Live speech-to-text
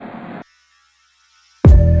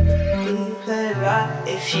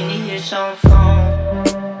If you need some phone,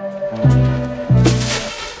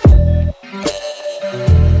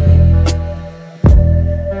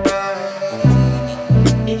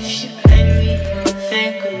 if you pay me,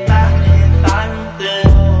 think about me if I don't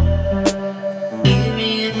belong. Leave me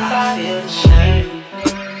if I feel ashamed.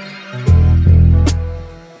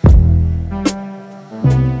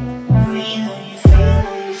 Breathe how you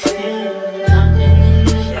feel, nothing in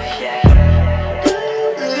this head.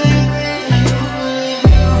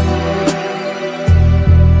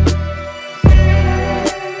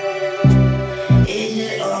 Is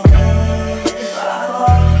it okay if I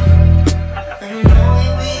call? I know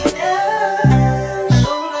it be there,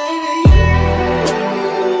 so baby,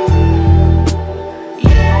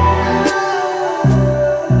 yeah.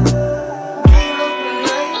 Dream of the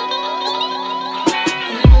night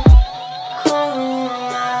in the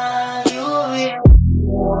corner, you will be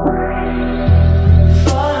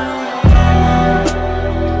falling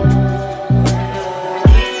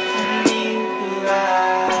in me,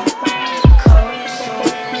 right? Colors so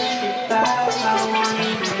goodbye, I want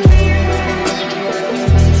you.